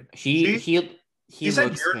great. He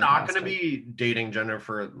said you're not going to be dating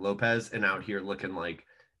Jennifer Lopez and out here looking like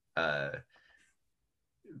the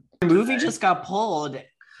movie just got pulled.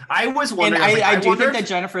 I was wondering. And I do think that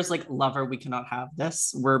Jennifer's like, lover, we cannot have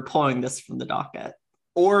this. We're pulling this from the docket.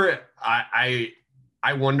 Or I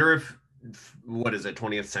wonder if, what is it,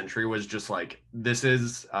 20th Century was just like,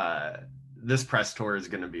 this press tour is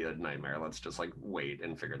going to be a nightmare. Let's just like wait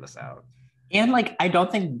and figure this out. And like,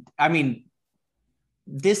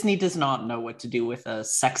 Disney does not know what to do with a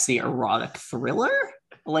sexy erotic thriller.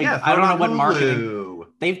 Like, yeah, I don't know what marketing.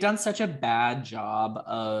 They've done such a bad job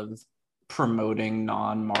of promoting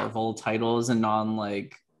non-Marvel titles and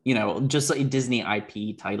just like Disney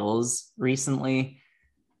IP titles recently,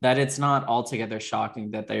 that it's not altogether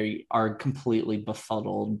shocking that they are completely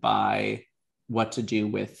befuddled by what to do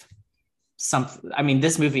with something. I mean,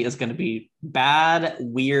 this movie is going to be bad,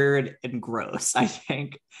 weird, and gross. I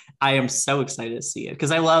think I am so excited to see it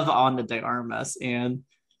because I love Ana de Armas, and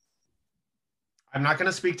I'm not going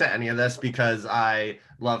to speak to any of this because I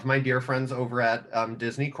love my dear friends over at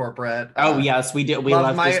Disney Corporate. Oh yes, we do. We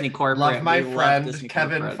love Disney Corporate. Love my friend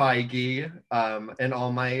Kevin Feige, and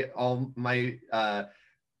all my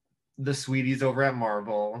the sweeties over at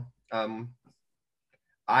Marvel.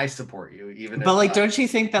 I support you, but don't you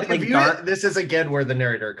think that this is again where the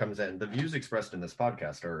narrator comes in? The views expressed in this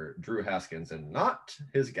podcast are Drew Haskins and not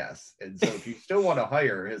his guest, and so if you still want to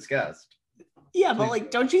hire his guest, yeah,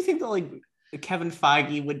 but don't you think that Kevin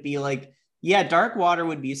Feige would be like, yeah, Dark Water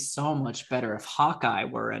would be so much better if Hawkeye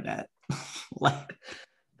were in it.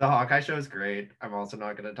 The Hawkeye show is great. I'm also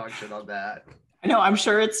not going to talk shit on that. I know, I'm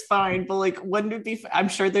sure it's fine, but wouldn't it be? I'm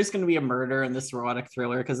sure there's going to be a murder in this erotic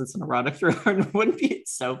thriller because it's an erotic thriller. And wouldn't it be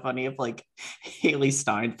so funny if Haley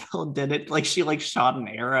Steinfeld did it? She shot an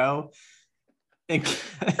arrow and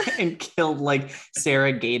killed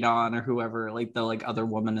Sarah Gadon or whoever the other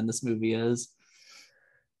woman in this movie is.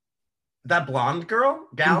 That blonde gal?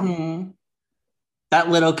 Mm-hmm. That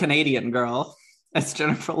little Canadian girl, as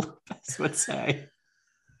Jennifer Lopez would say.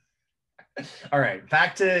 All right,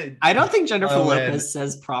 back to... I don't think Jennifer Lopez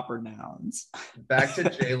says proper nouns. Back to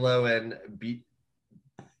J-Lo and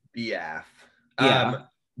Biaf. Yeah.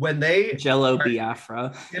 When they... Jello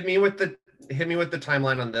Biafra. Hit me with the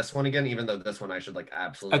timeline on this one again, even though this one I should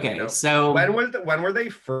absolutely know. So...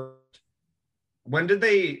 When did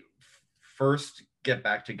they first get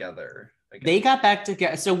back together again? They got back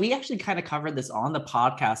together. So we actually kind of covered this on the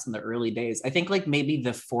podcast in the early days. I think maybe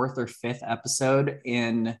the 4th or 5th episode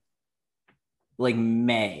in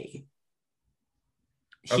May.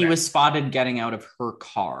 He was spotted getting out of her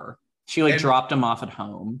car. She dropped him off at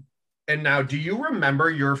home. And now, do you remember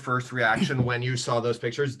your first reaction when you saw those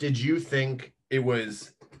pictures? Did you think it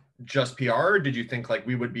was just PR, or did you think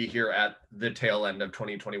we would be here at the tail end of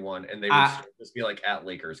 2021 and they would just be at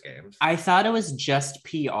Lakers games? I thought it was just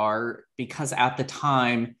PR because at the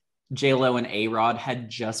time J-Lo and A-Rod had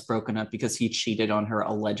just broken up because he cheated on her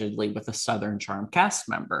allegedly with a Southern Charm cast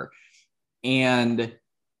member, and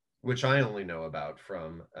which I only know about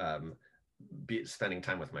from spending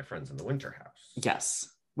time with my friends in the Winter House. Yes.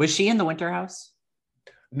 Was she in the Winter House?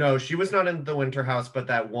 No, she was not in the Winter House, but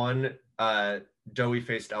that one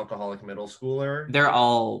doughy-faced alcoholic middle schooler. They're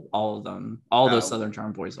all of them. All those Southern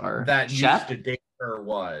Charm boys are. That Chef? Used to date her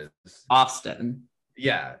was Austin.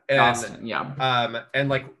 Yeah. And, Austin, yeah.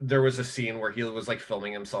 And there was a scene where he was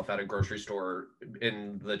filming himself at a grocery store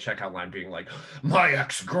in the checkout line being my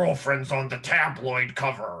ex-girlfriend's on the tabloid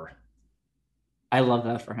cover. I love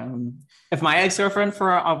that for him. If my ex-girlfriend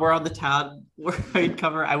were on the tabloid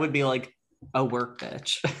cover, I would be a work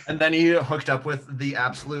bitch. And then he hooked up with the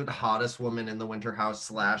absolute hottest woman in the Winter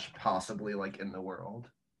House / possibly in the world.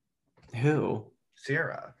 Who?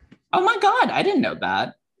 Sierra. Oh my God, I didn't know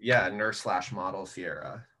that. Yeah, nurse / model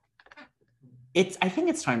Sierra. I think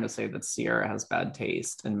it's time to say that Sierra has bad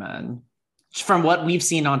taste in men. From what we've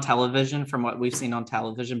seen on television,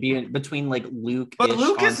 between like Luke, but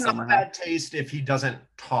Luke is not bad taste if he doesn't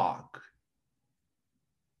talk,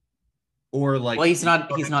 or like, well, he's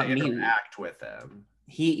not mute. Interact with him.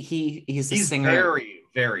 He's a singer. Very,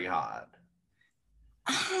 very hot.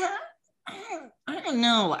 I don't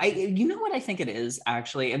know. You know what I think it is,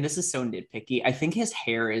 actually, and this is so nitpicky. I think his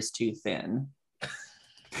hair is too thin.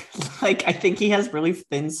 Like, I think he has really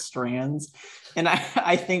thin strands, and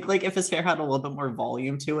I think like if his hair had a little bit more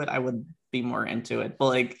volume to it, I would be more into it. But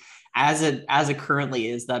like as it currently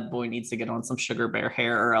is, that boy needs to get on some sugar bear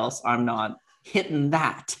hair, or else I'm not hitting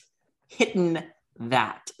that.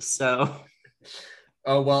 So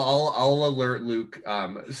oh well, I'll alert Luke,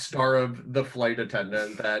 star of the flight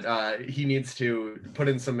attendant, that he needs to put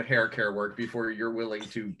in some hair care work before you're willing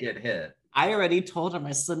to get hit. I already told him.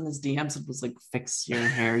 I slid in his DMs and was like, "Fix your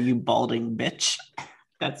hair, you balding bitch."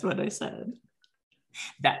 That's what I said.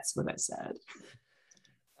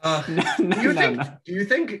 Do you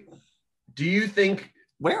think?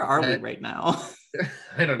 Where are we right now?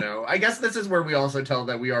 I don't know. I guess this is where we also tell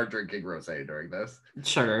that we are drinking rosé during this.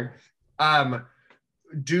 Sure.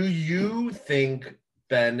 Do you think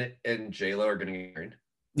Ben and JLo are going to get married?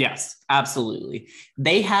 Yes, absolutely.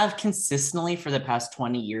 They have consistently for the past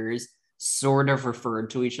 20 years sort of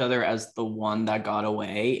referred to each other as the one that got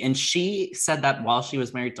away. And she said that while she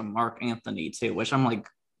was married to Mark Anthony too, which I'm like,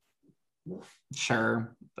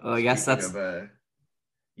 sure. I guess that's of a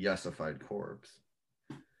yesified corpse.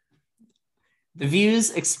 The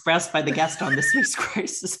views expressed by the guest on this week's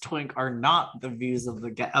Crisis Twink are not the views of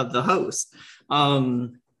the host.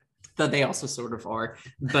 That they also sort of are.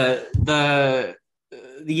 But I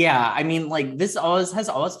mean, like, this has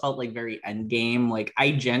always felt like very endgame. Like,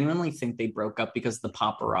 I genuinely think they broke up because the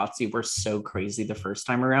paparazzi were so crazy the first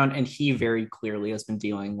time around, and he very clearly has been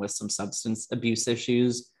dealing with some substance abuse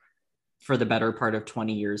issues for the better part of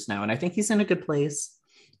 20 years now, and I think he's in a good place.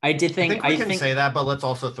 I think we can say that, but let's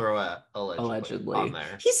also throw a allegedly on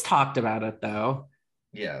there. He's talked about it though.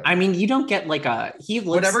 Yeah. I mean, you don't get like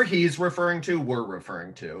whatever he's referring to, we're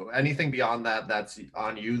referring to. Anything beyond that, that's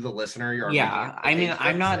on you, the listener. Yeah. I mean,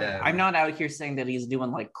 I'm not out here saying that he's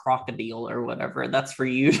doing like crocodile or whatever. That's for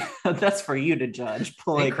you. That's for you to judge.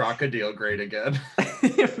 Make crocodile great again.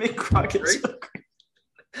 Make crocodile great.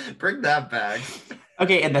 Bring that back.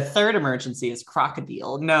 Okay, and the third emergency is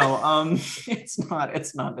crocodile. No, it's not.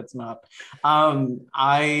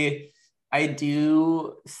 I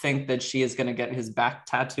do think that she is going to get his back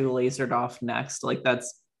tattoo lasered off next. Like,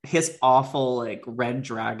 that's his awful like red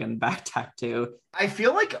dragon back tattoo. I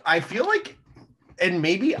feel like, and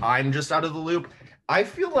maybe I'm just out of the loop. I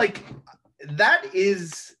feel like that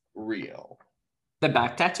is real. The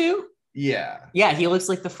back tattoo? Yeah. Yeah, he looks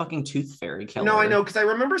like the fucking tooth fairy killer. No, I know, because I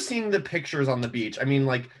remember seeing the pictures on the beach. I mean,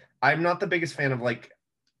 like, I'm not the biggest fan of like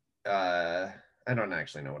I don't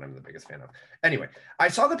actually know what I'm the biggest fan of. Anyway, I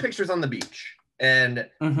saw the pictures on the beach, and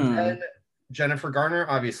then Jennifer Garner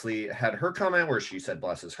obviously had her comment where she said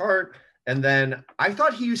bless his heart, and then I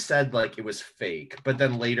thought he said like it was fake, but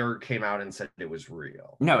then later came out and said it was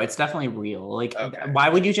real. No, it's definitely real. Like, Why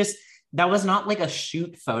would you just... That was not like a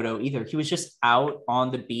shoot photo either. He was just out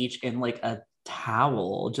on the beach in like a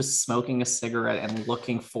towel, just smoking a cigarette and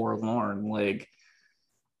looking forlorn. Like,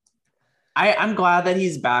 I'm glad that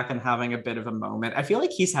he's back and having a bit of a moment. I feel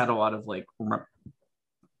like he's had a lot of like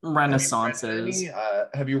renaissances.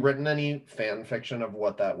 Have you written any fan fiction of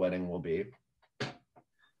what that wedding will be?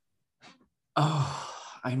 Oh,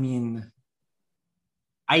 I mean,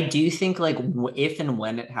 I do think like if and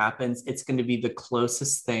when it happens, it's going to be the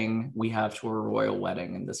closest thing we have to a royal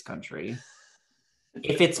wedding in this country.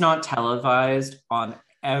 If it's not televised on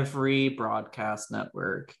every broadcast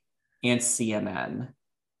network and CNN,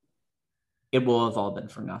 it will have all been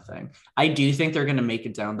for nothing. I do think they're going to make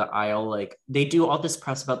it down the aisle. Like, they do all this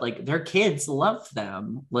press about like their kids love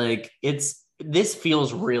them. Like, this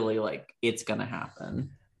feels really like it's going to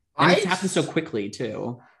happen. And it's happened so quickly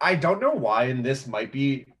too. I don't know why, and this might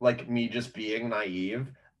be like me just being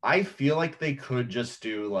naive. I feel like they could just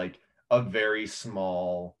do like a very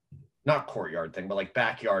small, not courtyard thing, but like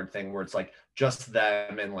backyard thing where it's like just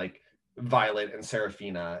them and like Violet and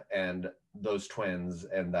Serafina and those twins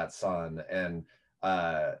and that son and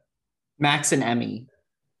Max and Emmy.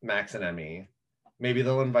 Maybe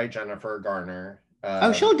they'll invite Jennifer Garner.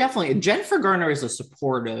 She'll definitely. Jennifer Garner is a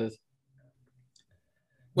supportive.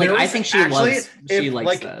 Like, I think she likes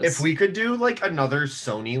this. If we could do like another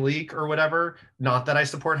Sony leak or whatever, not that I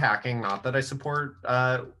support hacking, not that I support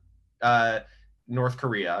North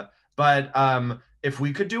Korea, but if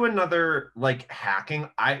we could do another like hacking,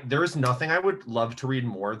 there is nothing I would love to read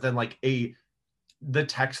more than like the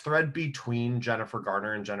text thread between Jennifer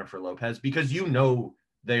Garner and Jennifer Lopez, because you know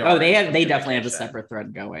they are. Oh, they definitely have a separate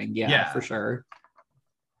thread going. Yeah, for sure.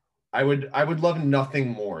 I would love nothing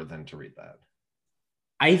more than to read that.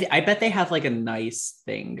 I bet they have like a nice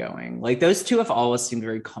thing going. Like those two have always seemed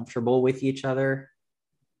very comfortable with each other.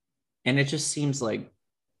 And it just seems like,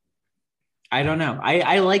 I don't know.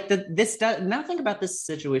 I like that nothing about this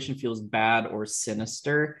situation feels bad or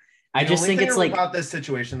sinister. I just think it's like about this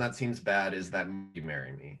situation that seems bad is that you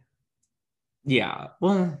marry me. Yeah.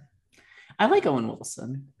 Well, I like Owen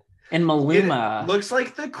Wilson. And Maluma. It looks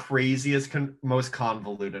like the craziest, most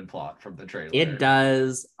convoluted plot from the trailer. It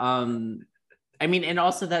does. I mean, and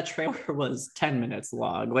also that trailer was 10 minutes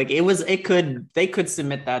long. Like they could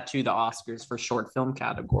submit that to the Oscars for short film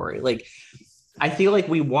category. Like, I feel like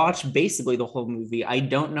we watched basically the whole movie. I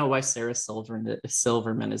don't know why Sarah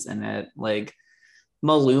Silverman is in it. Like,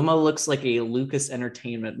 Maluma looks like a Lucas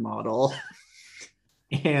Entertainment model.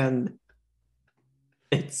 And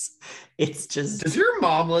it's just. Does your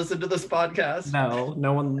mom listen to this podcast?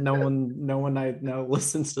 No one I know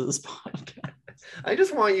listens to this podcast. I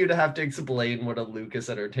just want you to have to explain what a Lucas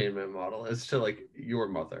Entertainment model is to like your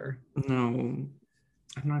mother. No, I'm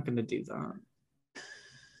not gonna do that.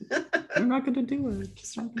 I'm not gonna do it.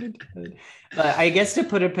 Just not gonna do it. But I guess to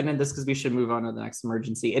put a pin in this, because we should move on to the next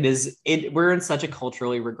emergency. We're in such a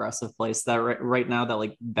culturally regressive place that right now that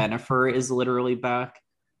like Bennifer is literally back.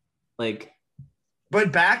 Like,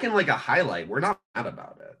 but back in like a highlight, we're not mad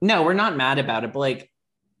about it. No, we're not mad about it, but like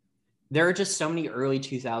there are just so many early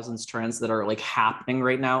 2000s trends that are like happening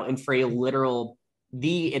right now. And for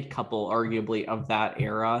the it couple, arguably, of that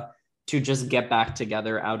era to just get back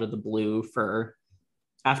together out of the blue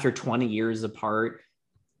after 20 years apart.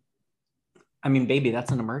 I mean, baby,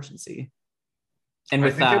 that's an emergency. And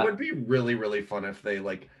with it would be really, really fun if they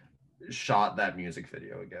like shot that music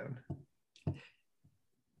video again.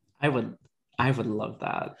 I would love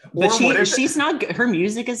that. But she's not, her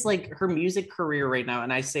music is like her music career right now.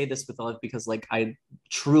 And I say this with love because like I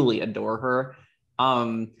truly adore her.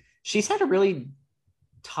 She's had a really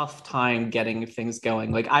tough time getting things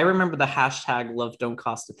going. Like I remember the hashtag Love Don't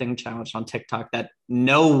Cost a Thing challenge on TikTok that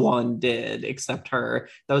no one did except her.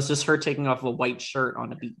 That was just her taking off a white shirt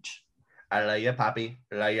on a beach. I love you, Poppy.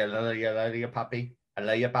 I love you, Poppy. I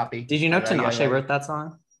love you, Poppy. Did you know Tinashe wrote that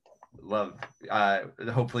song? Love.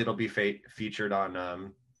 Hopefully it'll be featured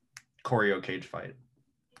on Choreo Cage Fight.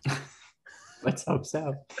 Let's hope so.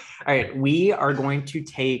 All right, we are going to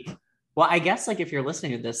take. Well, I guess like if you're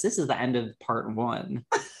listening to this is the end of part 1.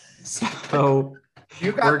 So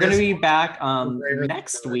we're going to be back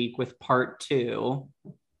next week with part 2.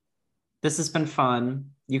 This has been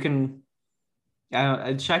fun. You can.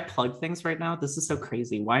 Should I plug things right now? This is so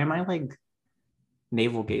crazy. Why am I like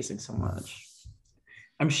navel gazing so much?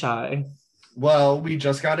 I'm shy. Well, we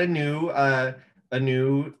just got a new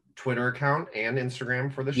Twitter account and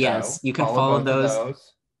Instagram for the show. Yes, you can follow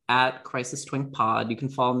those at Crisis Twink Pod. You can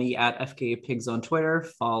follow me at FKA Pigs on Twitter.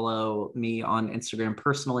 Follow me on Instagram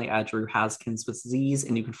personally at Drew Haskins with Z's,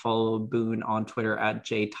 and you can follow Boone on Twitter at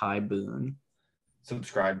JTyBoone.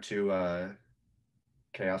 Subscribe to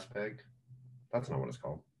Chaos Pig. That's not what it's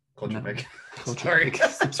called. Culture Pig. Sorry.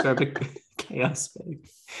 Subscribe to Chaos Pig.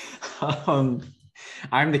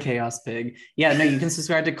 I'm the Chaos Pig. Yeah, no, you can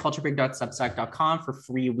subscribe to culturepig.substack.com for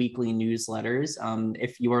free weekly newsletters.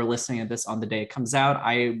 If you are listening to this on the day it comes out,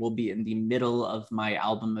 I will be in the middle of my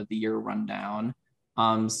album of the year rundown.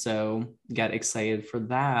 So get excited for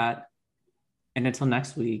that. And until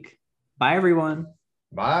next week, bye everyone.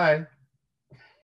 Bye.